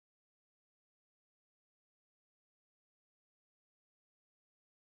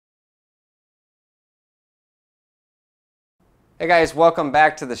Hey guys, welcome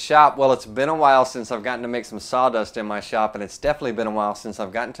back to the shop. Well, it's been a while since I've gotten to make some sawdust in my shop, and it's definitely been a while since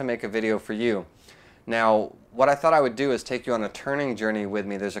I've gotten to make a video for you. Now, what I thought I would do is take you on a turning journey with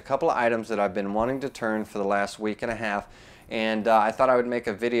me. There's a couple of items that I've been wanting to turn for the last week and a half, and I thought I would make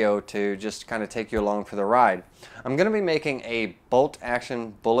a video to just kind of take you along for the ride. I'm going to be making a bolt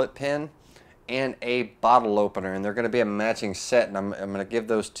action bullet pin and a bottle opener, and they're going to be a matching set, and I'm going to give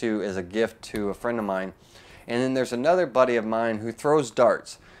those two as a gift to a friend of mine. And then there's another buddy of mine who throws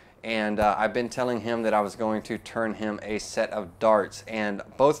darts, and I've been telling him that I was going to turn him a set of darts, and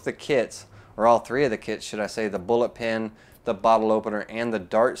both the kits, or all three of the kits should I say, the bullet pin, the bottle opener, and the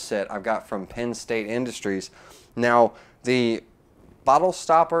dart set I've got from Penn State Industries. Now the bottle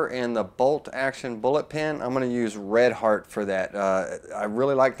stopper and the bolt action bullet pin, I'm going to use Red Heart for that. I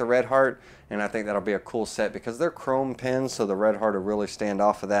really like the Red Heart, and I think that'll be a cool set because they're chrome pins, so the Red Heart will really stand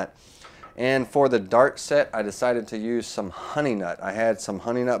off of that. And for the dart set, I decided to use some honey nut. I had some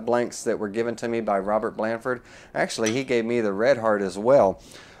honey nut blanks that were given to me by Robert Blanford. Actually, he gave me the Red Heart as well.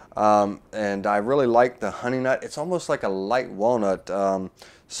 And I really like the honey nut. It's almost like a light walnut.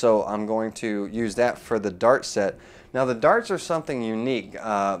 So I'm going to use that for the dart set. Now the darts are something unique. You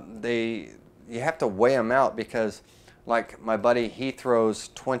have to weigh them out because, like my buddy, he throws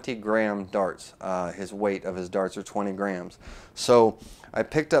 20-gram darts. His weight of his darts are 20 grams. So I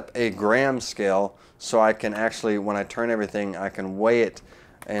picked up a gram scale so I can actually, when I turn everything, I can weigh it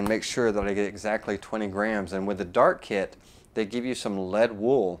and make sure that I get exactly 20 grams. And with the dart kit, they give you some lead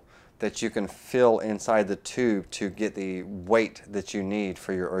wool that you can fill inside the tube to get the weight that you need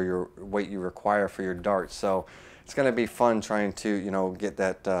for your weight you require for your darts. So it's going to be fun trying to, get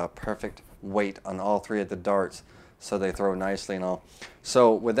that perfect weight on all three of the darts so they throw nicely and all.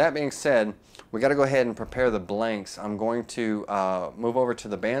 So with that being said, we got to go ahead and prepare the blanks. I'm going to move over to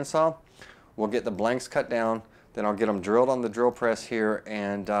the bandsaw. We'll get the blanks cut down, then I'll get them drilled on the drill press here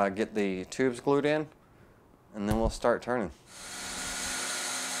and get the tubes glued in, and then we'll start turning.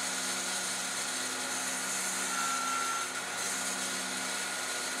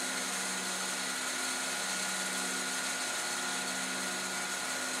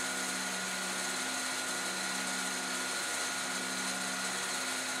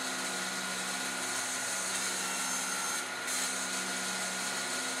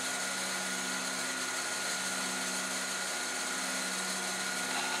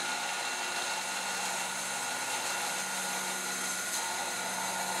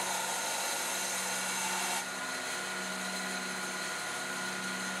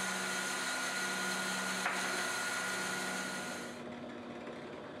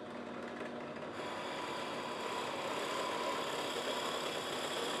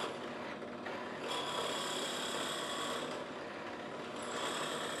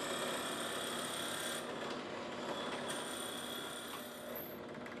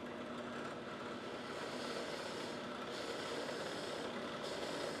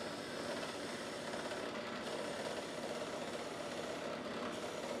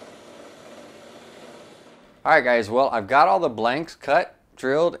 Alright guys, well, I've got all the blanks cut,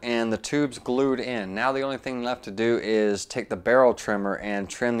 drilled, and the tubes glued in. Now the only thing left to do is take the barrel trimmer and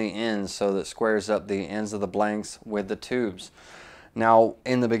trim the ends so that it squares up the ends of the blanks with the tubes. Now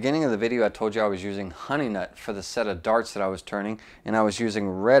in the beginning of the video I told you I was using honey nut for the set of darts that I was turning, and I was using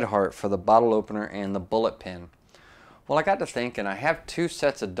Red Heart for the bottle opener and the bullet pin. Well, I got to thinking, I have two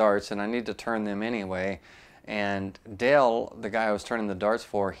sets of darts and I need to turn them anyway. And Dale, the guy I was turning the darts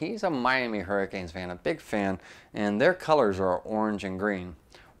for, he's a Miami Hurricanes fan, a big fan, and their colors are orange and green.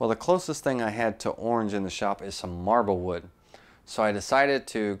 Well, the closest thing I had to orange in the shop is some marble wood. So I decided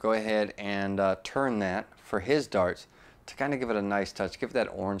to go ahead and turn that for his darts to kind of give it a nice touch, give it that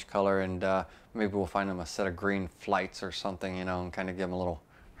orange color, and maybe we'll find him a set of green flights or something, and kind of give him a little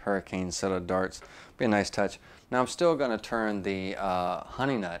Hurricane set of darts. Be a nice touch. Now I'm still going to turn the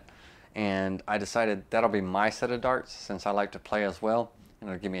honey nut. And I decided that'll be my set of darts since I like to play as well, and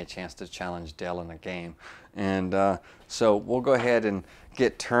it'll give me a chance to challenge Dale in a game. And so we'll go ahead and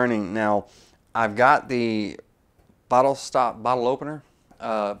get turning. Now I've got the bottle opener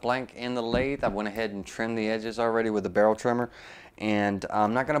blank in the lathe. I went ahead and trimmed the edges already with the barrel trimmer, and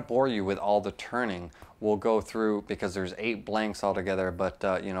I'm not going to bore you with all the turning. We'll go through, because there's 8 blanks altogether, but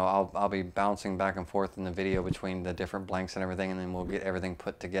I'll be bouncing back and forth in the video between the different blanks and everything, and then we'll get everything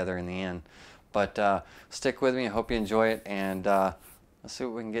put together in the end. But stick with me. I hope you enjoy it, and let's see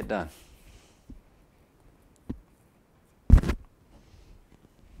what we can get done.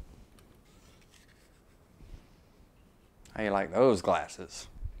 How you like those glasses?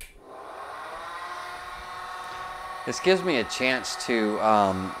 This gives me a chance to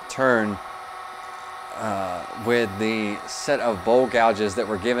turn with the set of bowl gouges that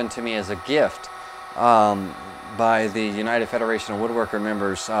were given to me as a gift by the United Federation of Woodworker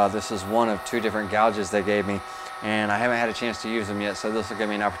members. This is one of 2 different gouges they gave me, and I haven't had a chance to use them yet, so this will give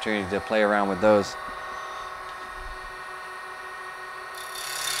me an opportunity to play around with those.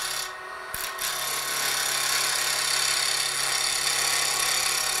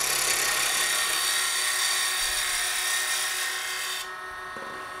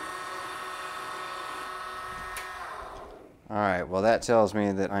 Alright, well that tells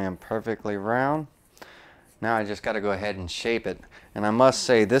me that I am perfectly round. Now I just got to go ahead and shape it. And I must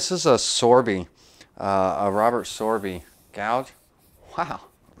say, this is a Sorby, a Robert Sorby gouge. Wow,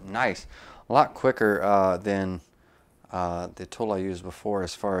 nice. A lot quicker than the tool I used before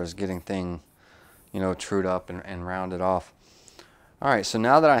as far as getting things, you know, trued up and rounded off. Alright, so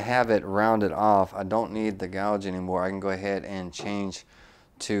now that I have it rounded off, I don't need the gouge anymore. I can go ahead and change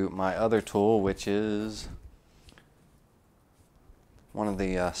to my other tool, which is one of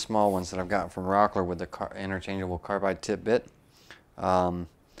the small ones that I've gotten from Rockler with the interchangeable carbide tip bit. We'll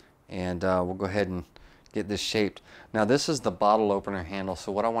go ahead and get this shaped. Now this is the bottle opener handle,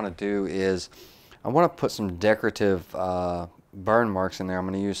 so what I want to do is I want to put some decorative burn marks in there. I'm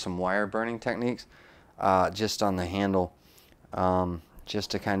going to use some wire burning techniques just on the handle,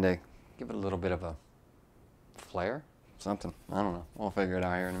 just to kind of give it a little bit of a flare, something. I don't know. We'll figure it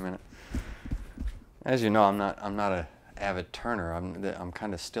out here in a minute. As you know, I'm not a avid turner. I'm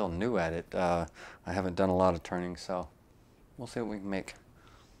kind of still new at it. I haven't done a lot of turning, so we'll see what we can make.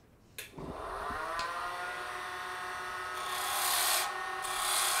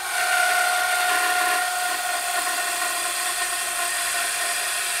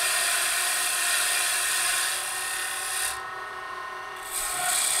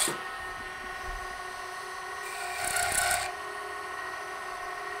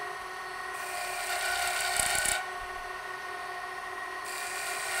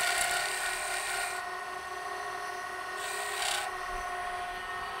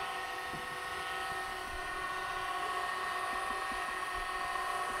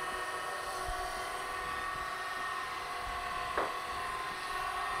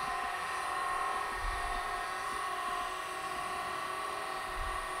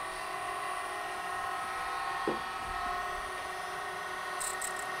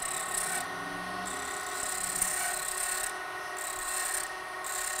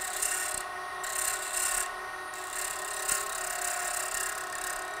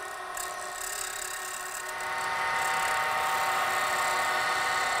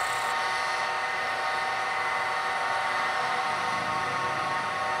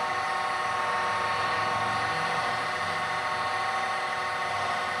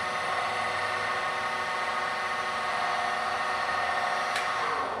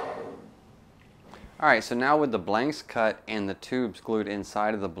 Alright, so now with the blanks cut and the tubes glued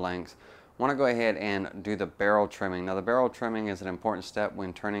inside of the blanks, I want to go ahead and do the barrel trimming. Now the barrel trimming is an important step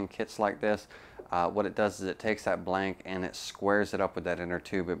when turning kits like this. What it does is it takes that blank and it squares it up with that inner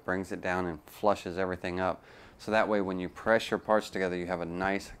tube. It brings it down and flushes everything up. So that way when you press your parts together, you have a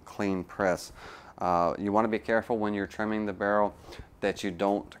nice clean press. You want to be careful when you're trimming the barrel that you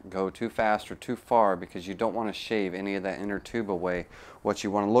don't go too fast or too far, because you don't want to shave any of that inner tube away. What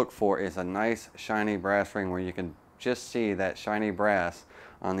you want to look for is a nice shiny brass ring where you can just see that shiny brass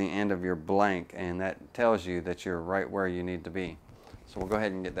on the end of your blank, and that tells you that you're right where you need to be. So we'll go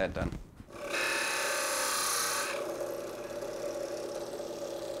ahead and get that done.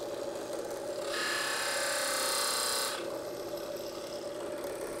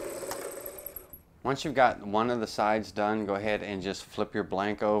 Once you've got one of the sides done, go ahead and just flip your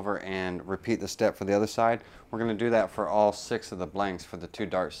blank over and repeat the step for the other side. We're going to do that for all 6 of the blanks for the 2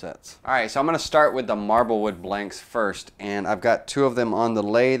 dart sets. Alright, so I'm going to start with the marblewood blanks first, and I've got 2 of them on the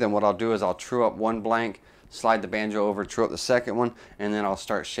lathe, and what I'll do is I'll true up one blank, slide the banjo over, true up the second one, and then I'll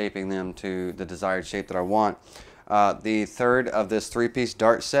start shaping them to the desired shape that I want. The third of this 3-piece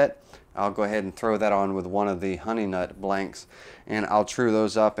dart set, I'll go ahead and throw that on with one of the honey nut blanks, and I'll true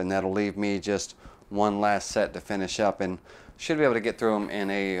those up, and that'll leave me just one last set to finish up, and should be able to get through them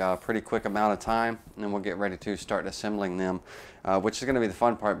in a pretty quick amount of time, and then we'll get ready to start assembling them, which is going to be the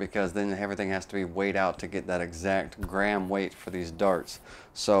fun part, because then everything has to be weighed out to get that exact gram weight for these darts.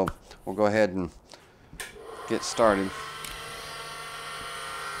 So we'll go ahead and get started.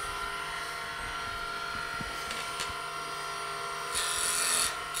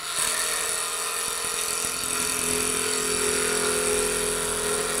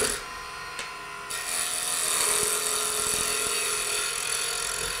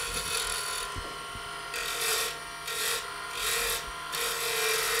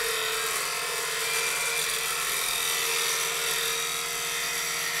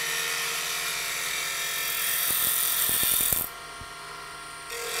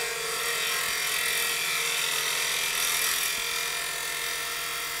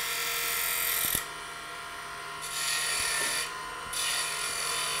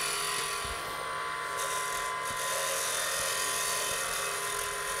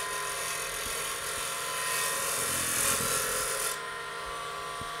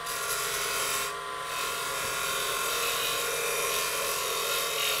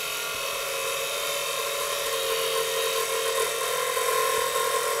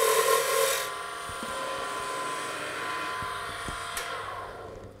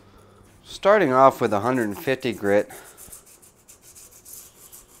 starting off with 150 grit.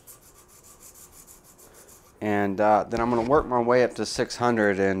 And then I'm going to work my way up to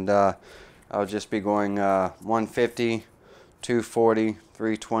 600, and I'll just be going 150, 240,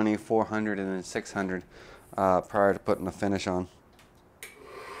 320, 400, and then 600 prior to putting the finish on.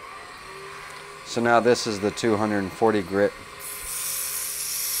 So now this is the 240 grit.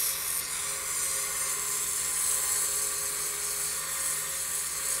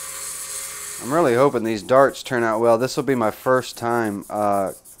 I'm really hoping these darts turn out well. This will be my first time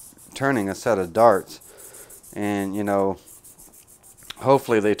turning a set of darts. And, you know,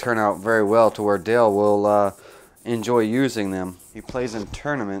 hopefully they turn out very well to where Dale will enjoy using them. He plays in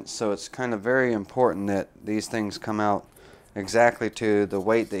tournaments, so it's kind of very important that these things come out exactly to the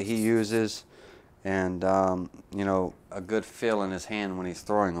weight that he uses, and, you know, a good feel in his hand when he's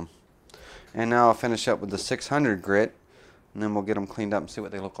throwing them. And now I'll finish up with the 600 grit, and then we'll get them cleaned up and see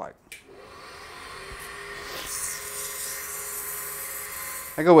what they look like.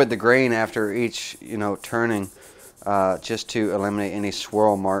 I go with the grain after each, you know, turning, just to eliminate any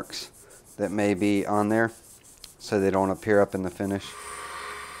swirl marks that may be on there, so they don't appear up in the finish.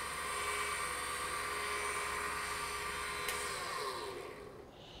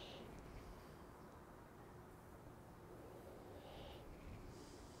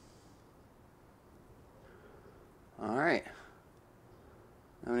 All right.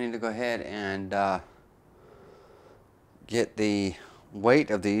 Now we need to go ahead and get the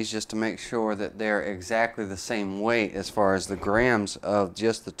weight of these just to make sure that they're exactly the same weight as far as the grams of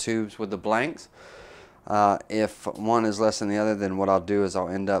just the tubes with the blanks. If one is less than the other, then what I'll do is I'll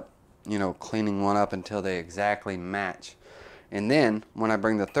end up, you know, cleaning one up until they exactly match. And then when I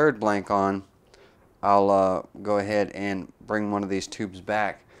bring the third blank on, I'll go ahead and bring one of these tubes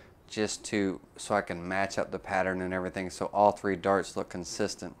back just so I can match up the pattern and everything so all three darts look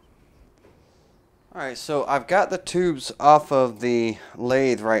consistent. Alright, so I've got the tubes off of the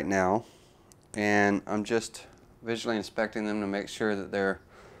lathe right now, and I'm just visually inspecting them to make sure that they're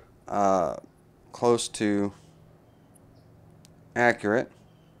close to accurate.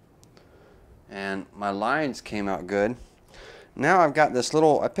 And my lines came out good. Now I've got this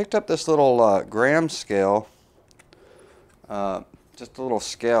little, I picked up this little gram scale, just a little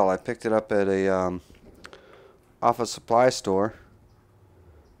scale. I picked it up at a off a supply store.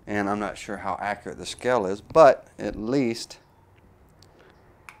 And I'm not sure how accurate the scale is, but at least,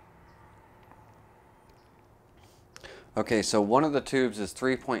 okay, so one of the tubes is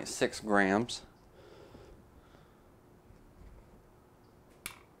 3.6 grams.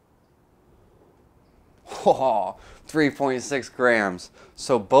 Whoa, 3.6 grams.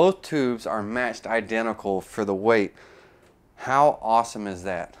 So both tubes are matched identical for the weight. How awesome is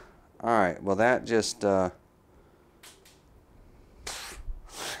that? All right, well that just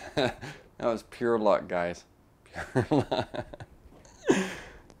that was pure luck, guys. Pure luck.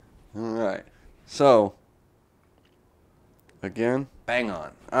 Alright. So, again, bang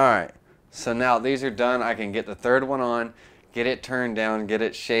on. Alright. So now these are done. I can get the third one on, get it turned down, get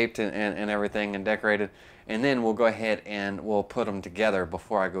it shaped and everything and decorated. And then we'll go ahead and we'll put them together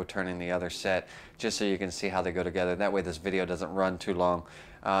before I go turning the other set, just so you can see how they go together. That way this video doesn't run too long.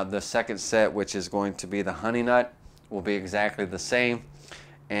 The second set, which is going to be the honey nut, will be exactly the same.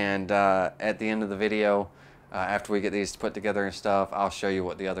 And at the end of the video, after we get these put together and stuff, I'll show you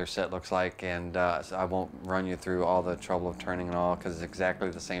what the other set looks like, and so I won't run you through all the trouble of turning and all, because it's exactly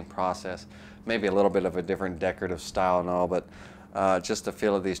the same process. Maybe a little bit of a different decorative style and all, but just the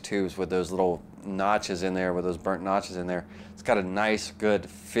feel of these tubes with those little notches in there, with those burnt notches in there, it's got a nice, good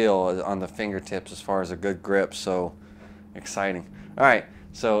feel on the fingertips as far as a good grip, so exciting. All right,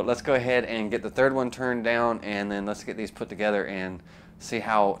 so let's go ahead and get the third one turned down, and then let's get these put together and see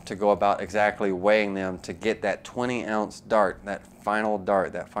how to go about exactly weighing them to get that 20-ounce dart, that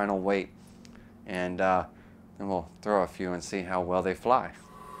final weight. And then we'll throw a few and see how well they fly.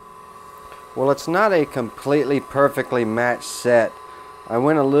 Well, it's not a completely perfectly matched set. I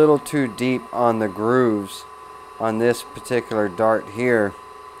went a little too deep on the grooves on this particular dart here.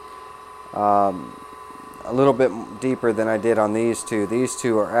 A little bit deeper than I did on these two. These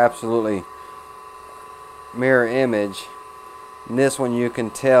two are absolutely mirror image. In this one you can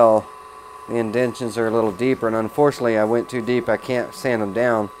tell the indentions are a little deeper, and unfortunately I went too deep. I can't sand them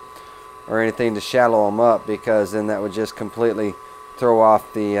down or anything to shallow them up, because then that would just completely throw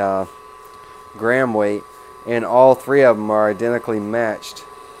off the gram weight. And all three of them are identically matched,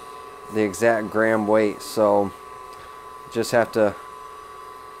 the exact gram weight, so just have to,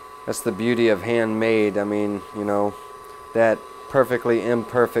 that's the beauty of handmade. I mean, you know, that perfectly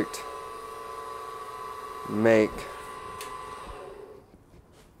imperfect make.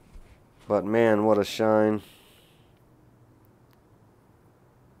 But man, what a shine.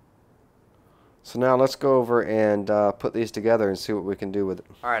 So now let's go over and put these together and see what we can do with it.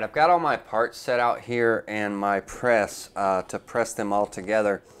 Alright, I've got all my parts set out here and my press to press them all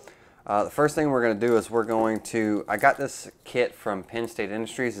together. The first thing we're going to do is I got this kit from Penn State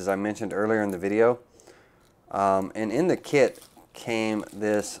Industries, as I mentioned earlier in the video. And in the kit came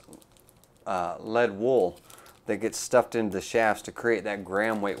this lead wool that gets stuffed into the shafts to create that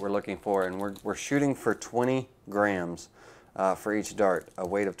gram weight we're looking for. And we're shooting for 20 grams. For each dart, a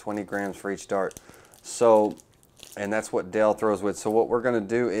weight of 20 grams for each dart. So, and that's what Dale throws with. So what we're going to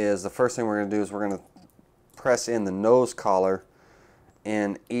do is, the first thing we're going to do is we're going to press in the nose collar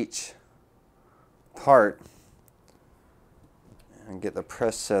in each part and get the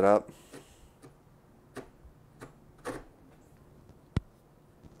press set up.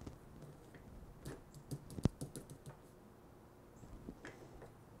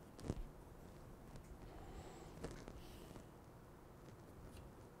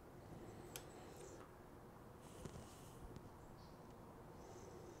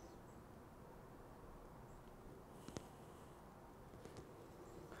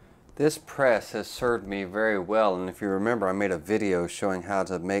 This press has served me very well, and if you remember, I made a video showing how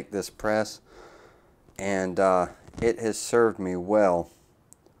to make this press, and it has served me well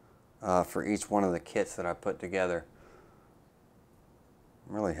for each one of the kits that I put together.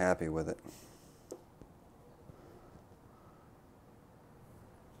 I'm really happy with it.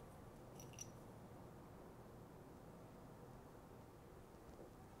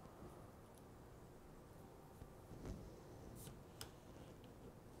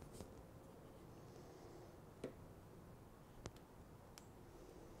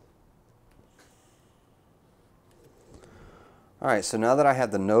 Alright, so now that I have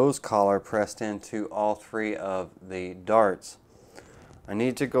the nose collar pressed into all three of the darts, I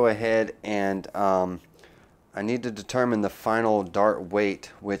need to go ahead and I need to determine the final dart weight,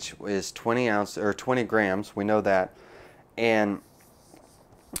 which is 20 grams, we know that. And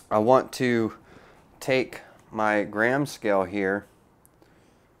I want to take my gram scale here,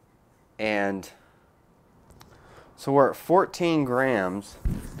 and so we're at 14 grams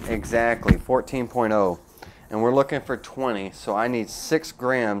exactly, 14.0. And we're looking for 20, so I need 6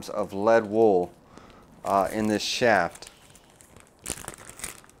 grams of lead wool in this shaft.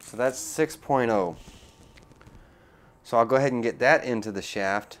 So that's 6.0. So I'll go ahead and get that into the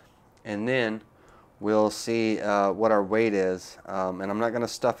shaft, and then we'll see what our weight is. And I'm not going to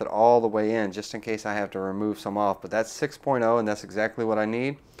stuff it all the way in, just in case I have to remove some off. But that's 6.0, and that's exactly what I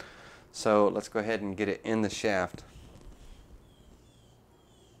need. So let's go ahead and get it in the shaft.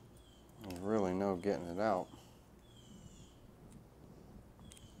 There's really no getting it out.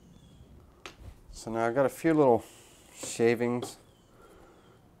 So now I've got a few little shavings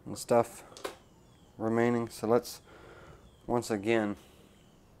and stuff remaining. So let's once again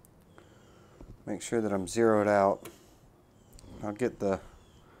make sure that I'm zeroed out. I'll get the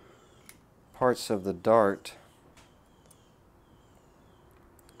parts of the dart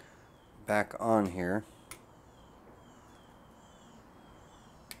back on here.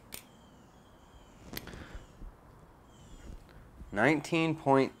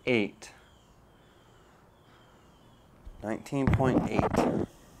 $19.8. 19.8.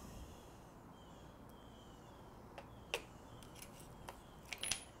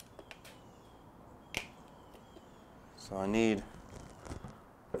 So I need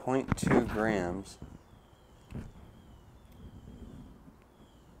 0.2 grams.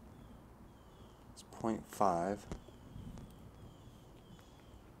 It's 0.5.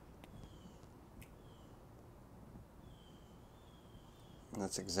 And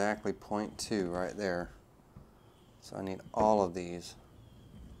that's exactly 0.2 right there. So I need all of these.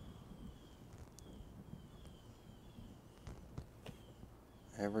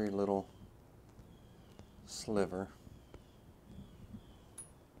 Every little sliver.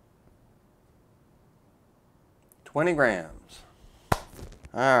 20 grams.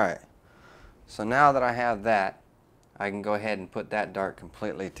 Alright. So now that I have that, I can go ahead and put that dart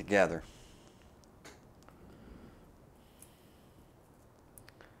completely together.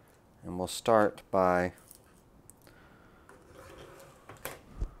 And we'll start by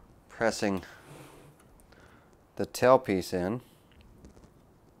pressing the tailpiece in.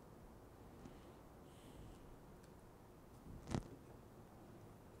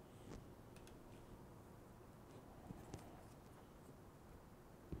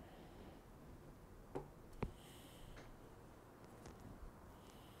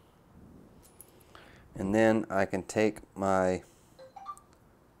 And then I can take my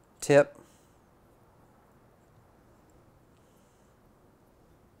tip,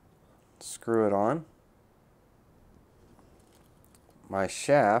 screw it on. My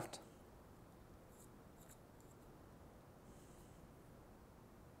shaft.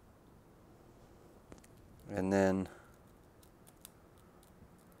 And then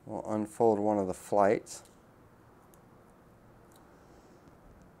we'll unfold one of the flights.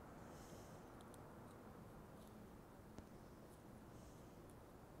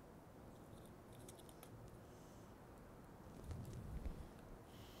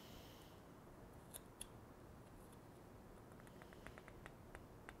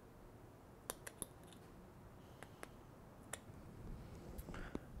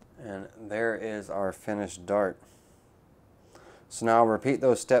 And there is our finished dart. So now I'll repeat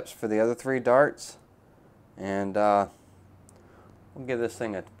those steps for the other 3 darts, and we'll give this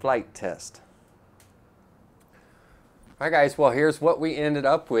thing a flight test. Alright guys, well here's what we ended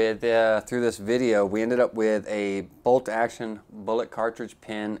up with through this video. We ended up with a bolt action bullet cartridge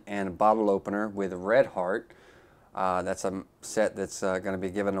pin and bottle opener with Red Heart. That's a set that's going to be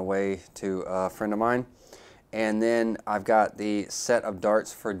given away to a friend of mine. And then I've got the set of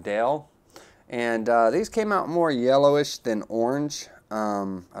darts for Dale, and these came out more yellowish than orange.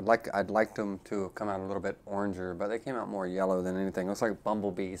 I'd like them to come out a little bit oranger, but they came out more yellow than anything. Looks like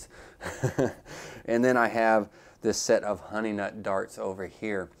bumblebees. And then I have this set of honey nut darts over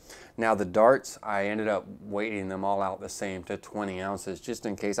here. Now the darts, I ended up weighting them all out the same to 20 ounces, just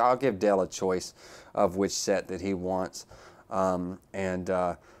in case. I'll give Dale a choice of which set that he wants, and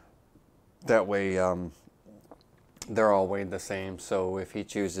that way they're all weighed the same, so if he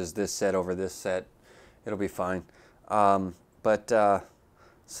chooses this set over this set, it'll be fine. So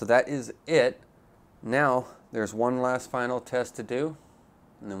that is it. Now there's one last final test to do,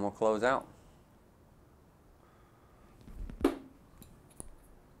 and then we'll close out.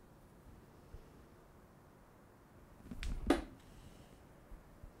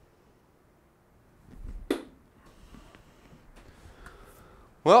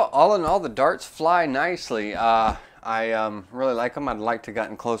 Well, all in all, the darts fly nicely. I really like them. I'd like to have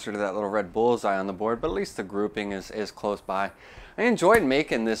gotten closer to that little red bullseye on the board, but at least the grouping is close by. I enjoyed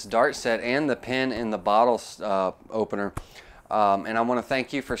making this dart set and the pin and the bottle opener, and I want to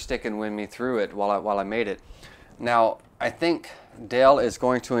thank you for sticking with me through it while I made it. Now, I think Dale is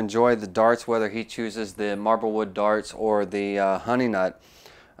going to enjoy the darts, whether he chooses the Marblewood darts or the Honey Nut.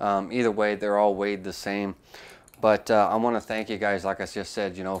 Either way, they're all weighed the same. But I want to thank you guys, like I just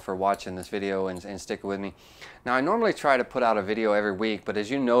said, you know, for watching this video and sticking with me. Now, I normally try to put out a video every week, but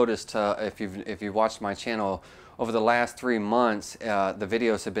as you noticed, if you've watched my channel over the last 3 months, the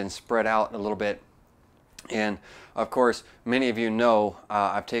videos have been spread out a little bit. And of course, many of you know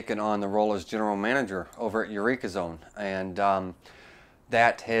I've taken on the role as general manager over at Eureka Zone, and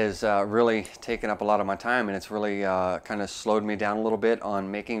that has really taken up a lot of my time, and it's really kind of slowed me down a little bit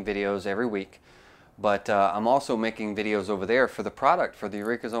on making videos every week. But I'm also making videos over there for the product, for the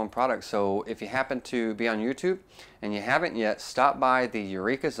Eureka Zone product. So if you happen to be on YouTube and you haven't yet, stop by the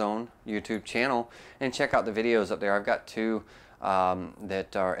Eureka Zone YouTube channel and check out the videos up there. I've got 2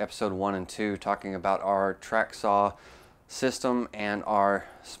 that are episode 1 and 2 talking about our track saw system and our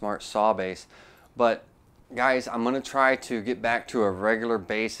smart saw base. But guys, I'm going to try to get back to a regular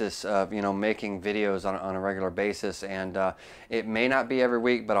basis of, you know, making videos on a regular basis, and it may not be every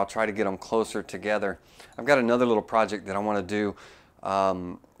week, but I'll try to get them closer together. I've got another little project that I want to do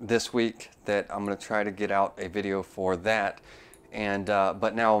this week that I'm going to try to get out a video for that. And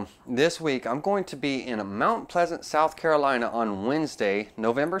but now this week I'm going to be in Mount Pleasant, South Carolina on Wednesday,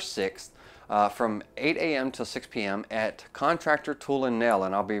 November 6th. From 8 a.m. till 6 p.m. at Contractor Tool and Nail,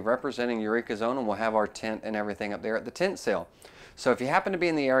 and I'll be representing Eureka Zone, and we'll have our tent and everything up there at the tent sale. So if you happen to be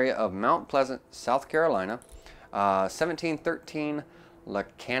in the area of Mount Pleasant, South Carolina, 1713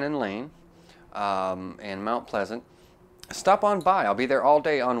 Cannon Lane and Mount Pleasant, stop on by. I'll be there all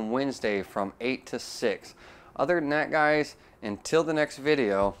day on Wednesday from 8 to 6. Other than that, guys, until the next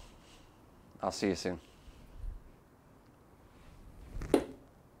video, I'll see you soon.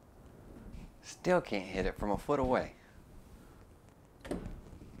 Still can't hit it from a foot away.